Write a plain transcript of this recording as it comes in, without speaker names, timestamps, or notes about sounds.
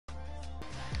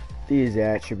These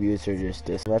attributes are just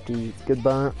this. Lefty, good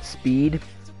bunt, speed.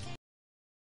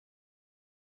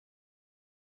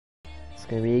 It's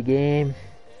gonna be a game.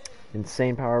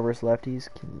 Insane power versus lefties.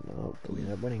 Oh, we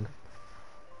end up winning.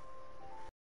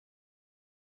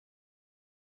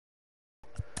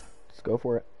 Let's go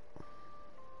for it.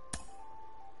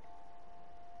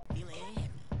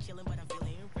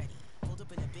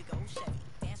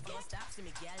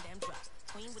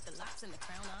 And the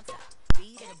crown on top.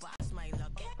 Beat at the box, my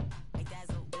luck. I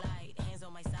dazzle glide, hands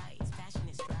on my sides,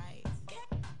 passionate strides.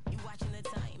 You watching the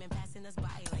time and passing us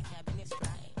by like cabinet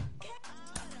stride.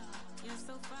 You're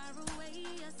so far away,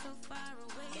 you're so far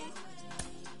away.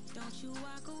 Don't you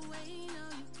walk away,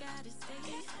 no, you gotta stay.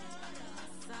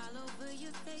 It's all over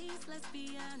your face, let's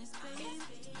be honest, babe.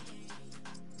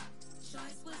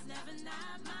 Choice was never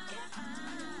not mine.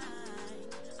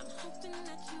 I'm hoping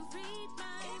that you read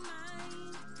my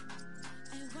mind.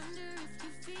 I wonder if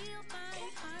you feel my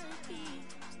heartbeat.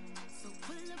 So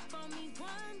pull up on me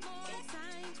one more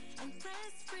time and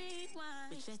press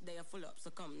rewind. The chest they are full up, so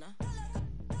come now.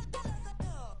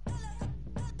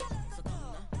 So come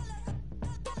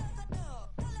now.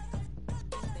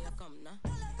 They are come now.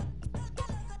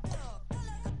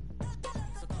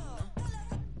 So come now.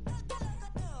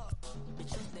 The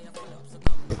chest they are full up, so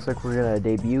come now. Looks like we're gonna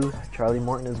debut Charlie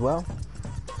Morton as well.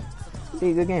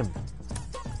 Be a good game.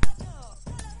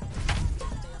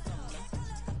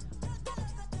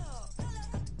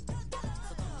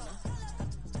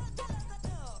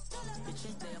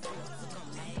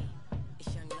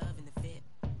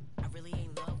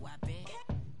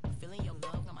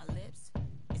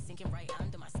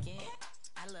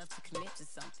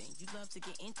 To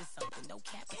get into something, no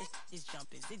cap, but this is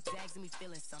jumping. Zigzags and me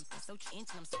feeling something. So inch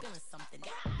and I'm spilling something.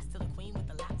 Still the queen with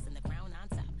the locks and the crown on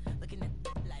top. Looking at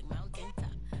like mountain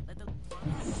top. Let the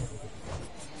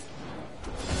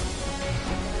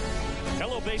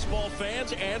Hello, baseball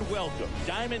fans, and welcome.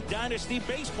 Diamond Dynasty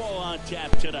Baseball on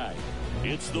tap tonight.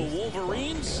 It's the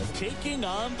Wolverines taking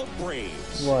on the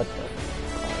Braves. What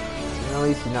the? At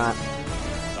least not.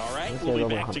 All right, we'll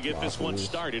be back to get this one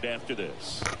started after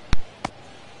this.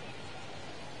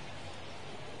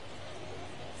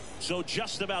 So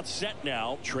just about set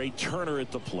now. Trey Turner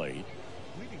at the plate.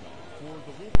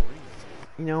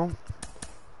 You know,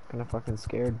 kind of fucking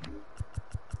scared.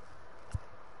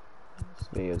 This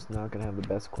video's not gonna have the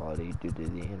best quality due to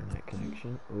the internet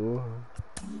connection. Ooh.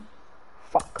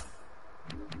 Fuck.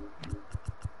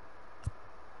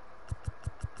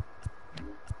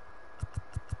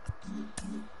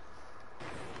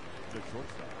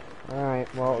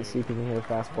 Alright, well, let's see if we can hit a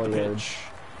fastball yard.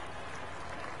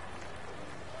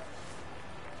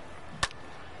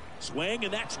 Swing,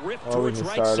 and that's ripped Or we towards can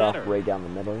right start center. off right down the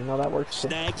middle. You know, that works.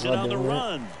 Snags it on the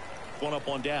run. One up,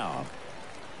 one down.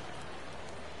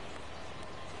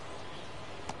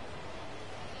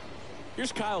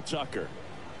 Here's Kyle Tucker.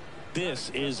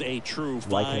 This is a true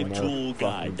five-tool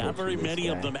guy. Not very many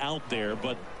of them out there,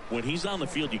 but when he's on the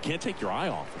field, you can't take your eye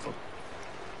off of him.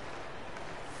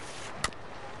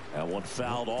 That one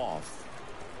fouled off.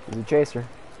 He's a chaser.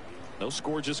 No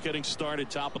score, just getting started,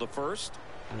 top of the first.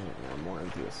 More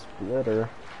into a splitter.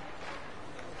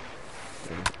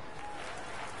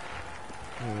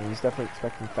 He's definitely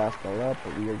expecting fastball up,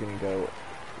 but we are going to go.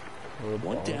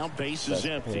 One down, base is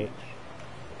empty.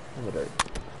 In the dirt.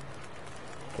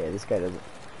 Okay, this guy doesn't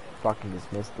fucking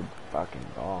dismiss the fucking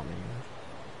ball, man.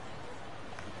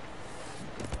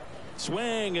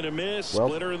 Swing and a miss,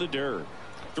 splitter in the dirt.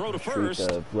 Throw to first,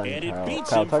 and it beats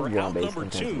Kyle him for Tucker out base number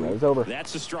two. Over.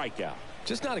 That's a strikeout.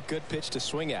 Just not a good pitch to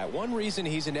swing at. One reason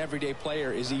he's an everyday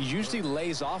player is he usually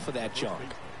lays off of that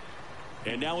junk.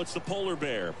 And now it's the polar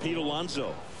bear, Pete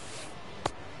Alonso.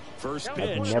 First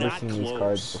pitch, I've never not seen close. these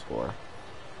cards before.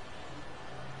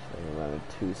 So I'm gonna run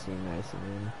a 2 seam nice and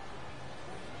in.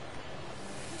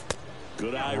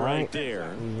 Good eye right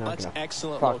there. That's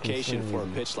excellent location for a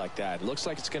pitch like that. It looks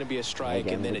like it's going to be a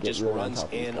strike, and then it just runs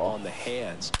in on the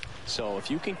hands. So if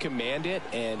you can command it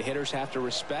and hitters have to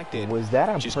respect it, was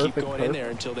that a just keep going in there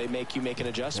until they make you make an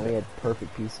adjustment. He had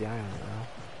perfect PCI on it now.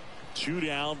 2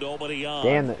 down, nobody on.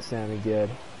 Damn, that sounded good.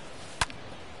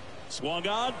 Swung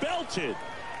on, belted.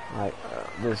 Like,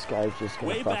 this guy's just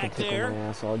going to fucking tickle my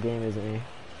ass all game, isn't he?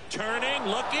 Turning,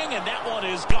 looking, and that one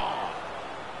is gone.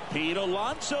 Pete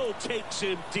Alonso takes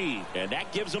him deep, and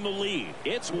that gives him a lead.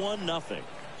 It's 1-0.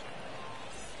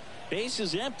 Base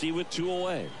is empty with 2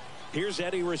 away. Here's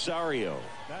Eddie Rosario.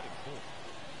 The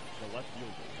left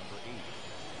fielder, number 8,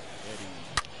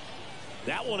 Eddie.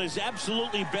 That one is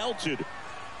absolutely belted.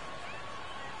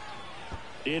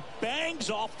 It bangs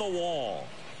off the wall.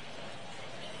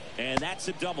 And that's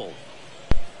a double.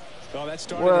 Well, that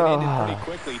started and ended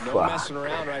pretty quickly. No messing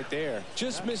around right there.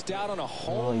 Just missed out on a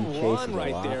home run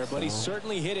right there, but he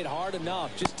certainly hit it hard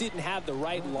enough. Just didn't have the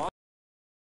right line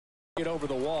to get over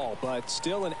the wall, but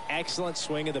still an excellent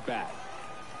swing of the bat.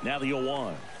 Now the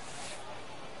 0-1.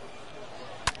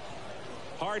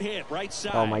 Hard hit, right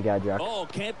side. Oh, my God, Jack. Oh,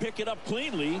 can't pick it up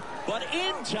cleanly, but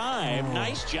in time.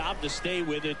 Nice job to stay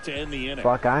with it to end the inning.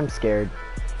 Fuck, I'm scared.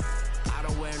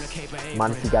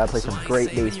 Mondesi gotta play some great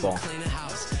baseball.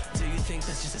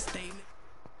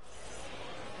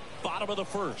 Bottom of the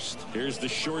first. Here's the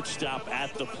shortstop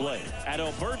at the plate.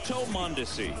 Adalberto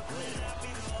Mondesi.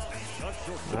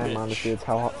 Alright,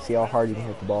 Mondesi, see how hard you can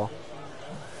hit the ball.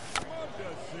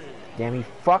 Damn, he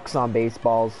fucks on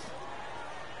baseballs.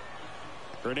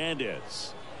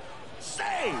 Hernandez.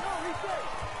 Save!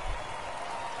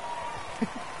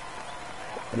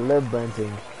 I love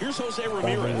bunting. Here's Jose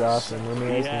Bunting's Ramirez. awesome.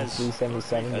 Ramirez He has,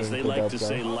 377 as they games like to for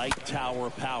say, Delta. light tower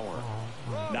power.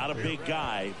 Not a big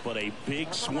guy, but a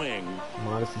big swing.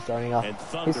 Mondesi starting off And his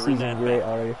thunder in season that great bat.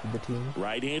 already for the team.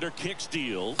 Right-hander kick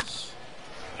steals.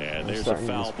 And We're there's a starting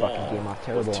foul this fucking ball. game off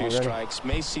terrible With 2 already. strikes.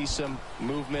 May see some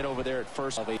movement over there at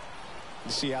first. You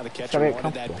see how the catcher Gotta get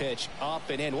wanted that comfortable. pitch up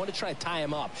and in. Wanted to try to tie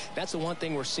him up. That's the one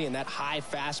thing we're seeing. That high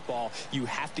fastball, you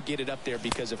have to get it up there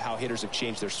because of how hitters have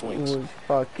changed their swings. We're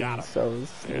fucking Got him. so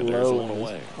And there's slow one and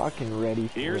away. he's fucking ready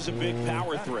for Here's a it, big man.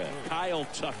 power threat. Kyle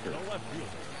Tucker.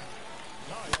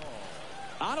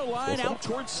 On a line out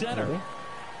towards center.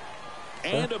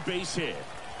 Ready? And a base hit.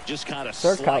 Just kind of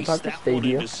Sir, Kyle sliced Tucker, that stay one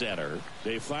here. into center.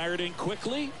 They fired in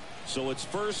quickly, so it's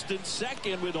first and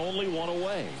second with only one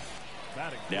away.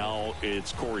 Now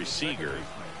it's Corey Seager.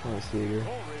 Oh, Seager.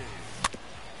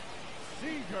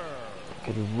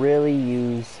 Could really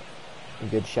use a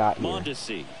good shot here.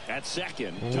 Mondesi at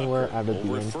second. Anywhere Tucker out of the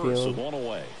over at first infield. with one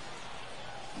away.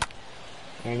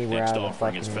 Anywhere Next out of the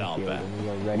offering fucking is foul infield, back. and we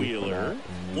are ready for Wheeler, that,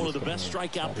 and one we're of the just best gonna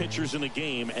strikeout shut pitchers in the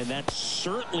game, and that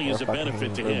certainly Or is a fucking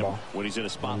benefit to hit him ball. when he's in a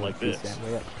spot him. like Piece this. that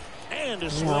way up. And a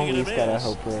You swing know, and we a just gotta miss.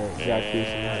 hope for Jack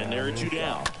Peterson. And there are 2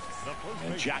 down.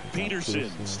 And Jack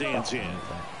Peterson stands in.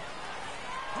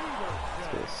 Let's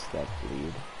get a step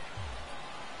lead.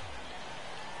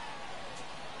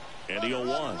 And the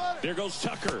 0-1. There goes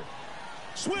Tucker.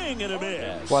 Swing and a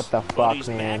miss. What the But fuck, he's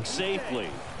man? back safely.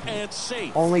 And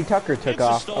safe. Only Tucker took It's a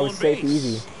off. I stolen was safe base.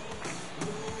 easy.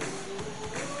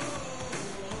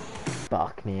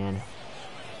 Fuck, man.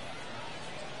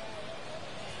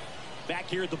 Back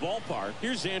here at the ballpark,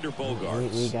 here's Xander We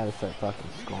Bogaerts. gotta start fucking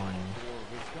scoring.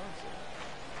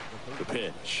 The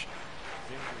pitch.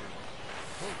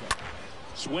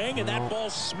 Swing, and that ball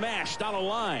smashed on a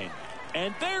line.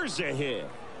 And there's a hit.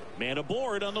 Man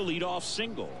aboard on the leadoff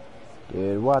single.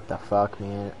 Dude, what the fuck,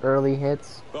 man? Early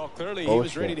hits? Well, clearly he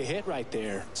was ready to hit right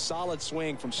there. Solid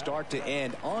swing from start to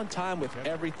end. On time with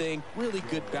everything. Really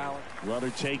good balance. Runner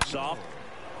takes off.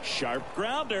 Sharp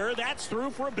grounder. That's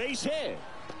through for a base hit.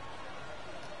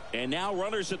 And now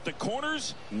runners at the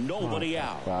corners. Nobody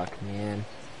What the out. Fuck, man.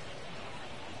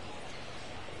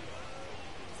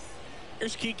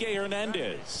 Here's Kike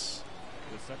Hernandez.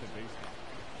 The second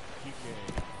baseman,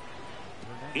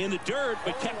 Kike In the dirt,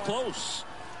 but kept close.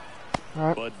 All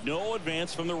right. But no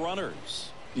advance from the runners.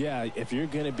 Yeah, if you're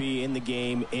going to be in the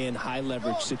game in high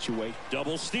leverage situation.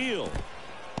 Double steal.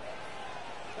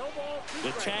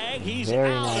 The tag, he's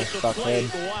Very out nice, at the plate.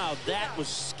 Buckhead. Wow, that was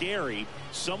scary.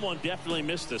 Someone definitely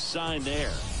missed a sign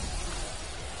there.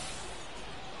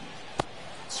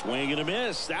 Swing and a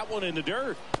miss. That one in the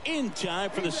dirt. In time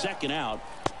for the second out.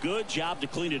 Good job to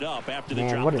clean it up after the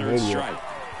Man, drop what an third idiot. strike.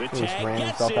 The He just tag ran gets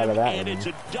himself him, out of that and one. it's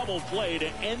a double play to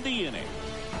end the inning.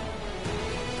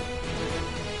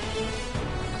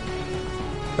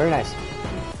 Very nice.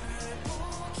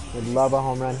 Would love a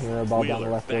home run here, a ball down the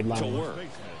Wheeler left back field to line. work.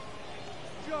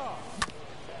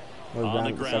 Or On the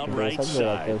round ground second right base. I really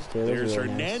like side. those two. Those There's are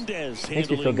really nice. Hernandez Makes me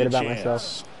handling feel good the about chance.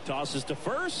 myself. Tosses to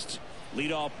first.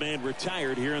 Leadoff man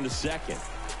retired here in the second.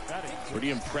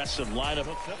 Pretty impressive lineup.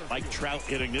 Mike Trout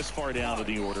hitting this far down to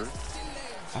the order.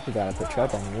 I forgot I put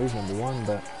Trout down here. He's #1,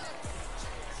 but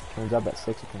turns up at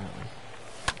 6 apparently.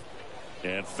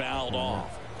 And fouled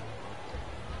off.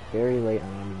 Very late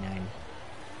on 99.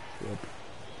 Yep.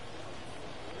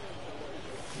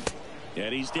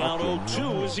 And he's down Fucking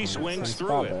 0-2 as he same swings through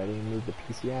spot, it. but I didn't move the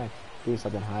PCI. Do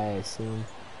something high, I assume.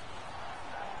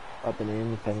 Up and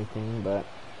in, if anything, but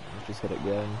just hit it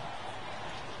good.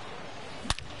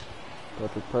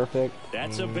 Perfect.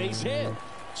 That's a base hit.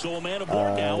 So a man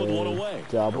aboard now with one away.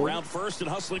 Double. Around first and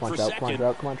hustling Come on, for Trout, come on, second.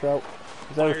 Trout, come on, Trout.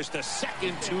 Fires to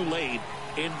second too late.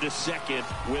 Into second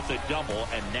with a double,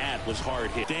 and that was hard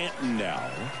hit. Stanton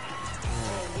now.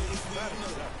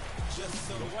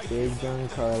 Big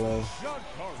Giancarlo.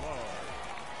 Giancarlo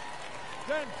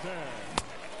Stanton.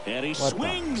 And he What the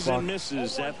swings fuck? and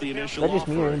misses at the initial Is that just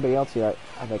me or offer. anybody else here?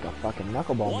 I have like a fucking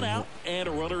knuckleball. One movement. out and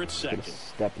a runner at Get a second.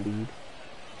 step lead.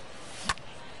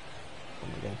 Oh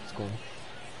my god, it's going.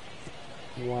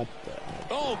 What the?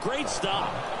 Oh, great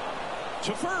stop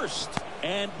to first,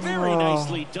 and very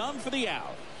nicely done for the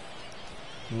out.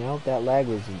 No, that lag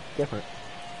was different.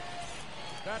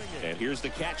 Batting in. And here's the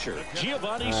catcher,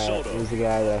 Giovanni Alright, Soto. he's the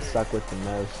guy that I suck with the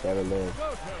most ever lived.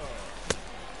 Soto.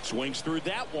 Swings through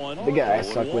that one. The guy I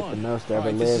 0-1. suck with the most ever All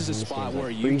right, lived. this is a and spot game's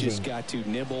where like you just freezing. got to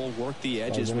nibble, work the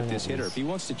edges with this hitter. If he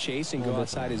wants to chase and go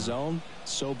outside his zone,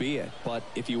 so be it. But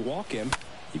if you walk him,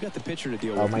 you got the pitcher to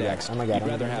deal Oh with my god! next. Oh my god! You'd oh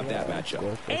my rather god, have oh my that god.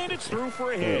 matchup. And it's through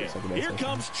for a Yeah, hit. it's like a base Here hit.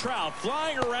 comes Trout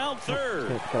flying around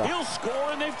third. Cut off. He'll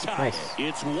score and they've tied Nice. it.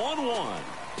 It's 1-1.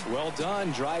 Well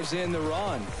done. Drives in the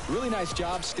run. Really nice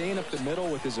job staying up the middle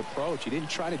with his approach. He didn't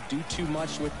try to do too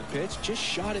much with the pitch. Just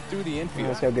shot it through the infield.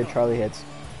 Let's see how good Charlie hits.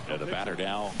 And the batter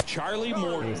now, Charlie And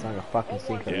Morton. he's not a fucking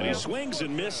sinker. And he though. swings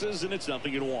and misses, and it's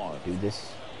 0-1. Dude,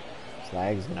 this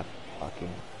lag is gonna fucking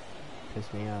piss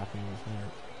me off.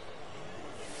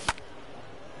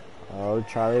 Oh,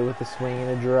 Charlie with the swing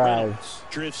and a drive. Reynolds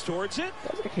drifts towards it,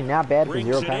 That's actually not bad for brings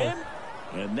zero it power.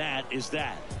 in, and that is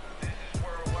that.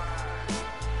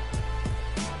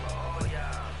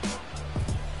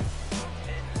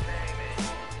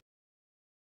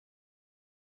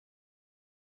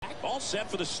 All set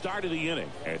for the start of the inning.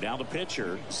 And now the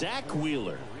pitcher, Zach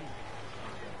Wheeler.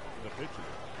 The pitcher.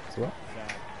 See what?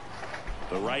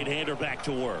 The right-hander back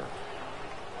to work.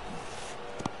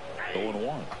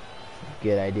 0-1.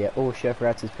 Good idea. Oh, Chef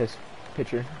Rat's his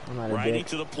pitcher. I'm not a Righty dick.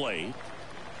 to the plate.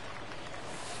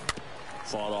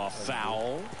 Fought off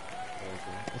foul.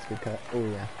 That's a good cut. Oh,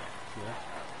 yeah.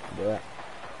 Do it.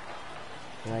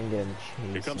 And I can get him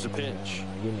chasing. Here comes the pitch.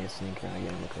 Give me a sinker and I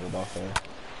get him a curveball there.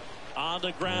 On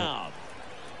the ground.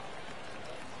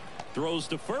 Throws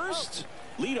to first.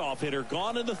 Leadoff hitter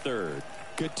gone in the third.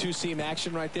 Good two-seam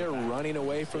action right there. Running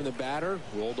away from the batter.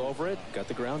 Rolled over it. Got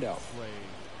the ground out.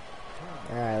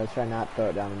 Alright, let's try not throw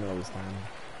it down the middle this time.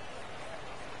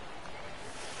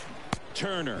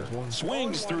 Turner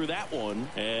swings through that one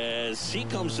as he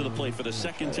comes to the plate for the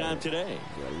second time today.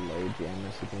 Get a low jammer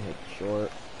so he can hit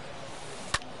short.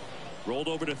 Rolled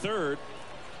over to third.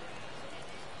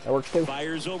 That works too.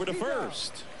 Fires over to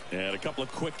first. And a couple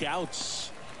of quick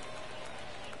outs.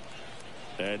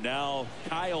 And now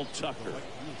Kyle Tucker.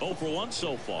 0 for 1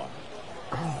 so far.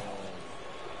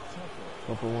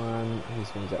 1 for 1. He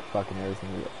swings at fucking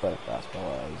everything. We get put a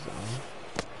fastball out of his zone.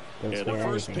 Doesn't And the spare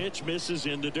first anything. pitch misses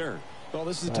in the dirt. Well,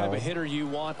 this is the type of hitter you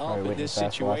want up Probably in this waiting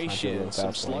fastball, it's not too situation. little Some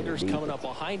fastball, sluggers you're coming deep. up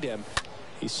behind him.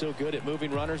 He's so good at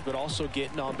moving runners, but also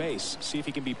getting on base. See if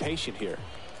he can be patient here.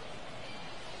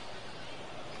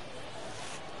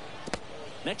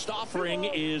 Next offering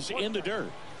is in the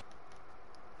dirt.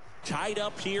 Tied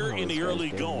up here Oh, in this the guy's early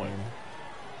good, going. man.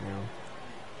 You know,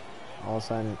 all of a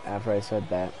sudden, after I said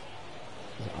that,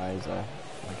 his eyes are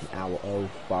like an owl. Oh,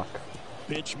 fuck.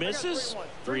 Pitch misses.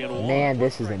 3-1. Man,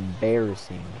 this is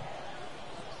embarrassing.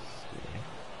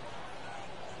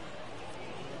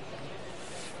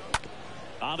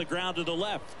 On the ground to the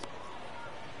left.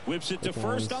 Whips it to Good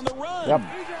first ones. on the run. Yep.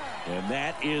 And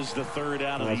that is the third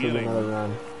out of Nice, the we'll do inning. another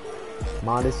run.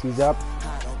 Mondesi's up.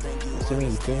 Assuming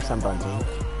he thinks I'm bunting.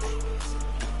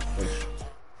 Which,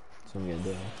 that's what I'm gonna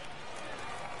do.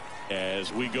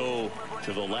 As we go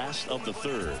to the last of the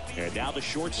third. And now the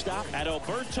shortstop,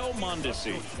 Adalberto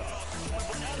Mondesi.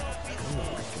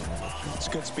 It's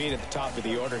good speed at the top of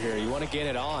the order here. You want to get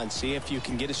it on, see if you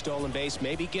can get a stolen base,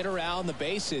 maybe get around the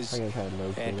bases I'm gonna try to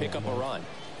locate and pick it. up a run.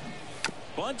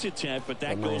 Bunt attempt, but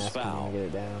that Got my goes ass beat, I'll foul. Get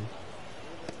it down.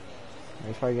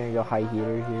 He's probably gonna go high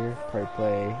heater here. Probably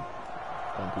play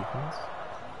on defense.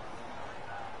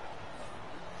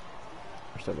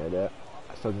 We're still gonna do it.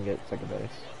 I still can get second base.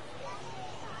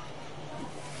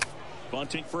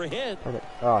 Bunting for a hit. Perfect.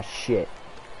 Oh shit.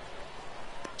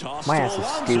 Toss My to ass is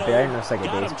Alonso. stupid. I didn't know second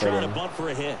Got base him put trying to in. bunt for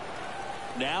a hit.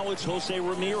 Now it's Jose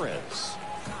Ramirez.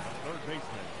 Third baseman.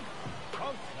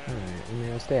 Alright, I'm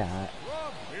gonna stay hot.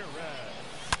 Ramirez.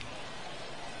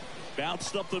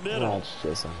 Bounced up the middle. That's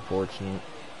just unfortunate.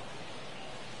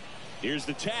 Here's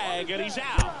the tag, and he's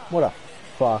out. What a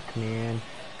fuck, man.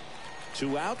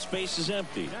 2 outs, base is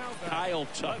empty. Kyle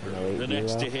Tucker, No, the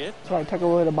next to hit. Sorry, Tucker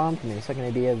would have bombed me. Second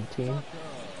idea of the team.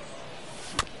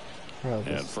 Bro, And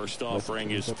this- first offering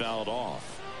is fouled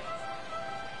off.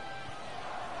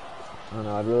 I don't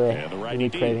know. I'm And the righty really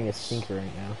craving a deals. sinker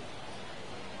right now.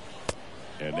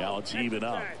 And now it's even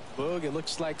up. Boog, it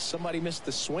looks like somebody missed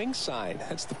the swing sign.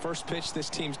 That's the first pitch this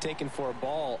team's taken for a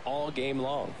ball all game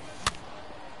long.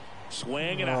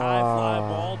 Swing and a high fly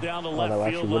ball down the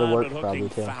left field line, but hooking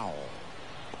foul.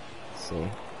 Let's see.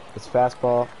 It's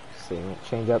fastball. Let's see.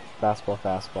 Change up, fastball,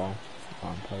 fastball.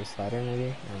 On play slider maybe?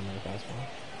 Or another fastball.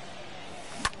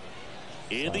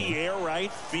 In the air,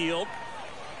 right field.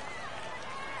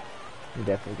 You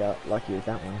definitely got lucky with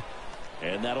that one.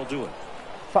 And that'll do it.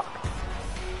 Fuck.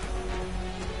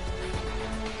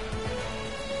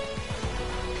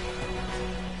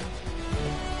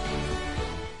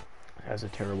 That was a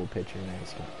terrible pitcher,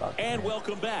 man. And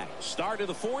welcome back. Start of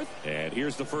the fourth. And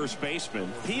here's the first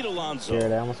baseman, Pete Alonso.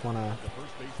 Jared, I almost want to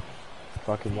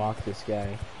fucking walk this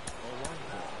guy.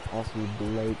 Also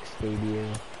Blake Stadio.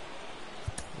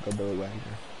 Go Billy Wagner.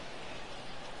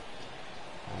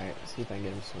 Alright, let's see if I can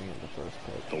get him swinging at the first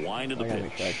pitch. The wind of the I gotta pitch.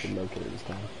 make sure I can locate it this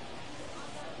time.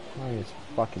 I'm gonna just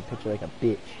fucking pitch like a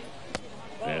bitch.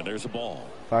 And there's a ball.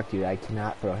 Fuck, dude, I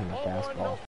cannot throw him a fastball.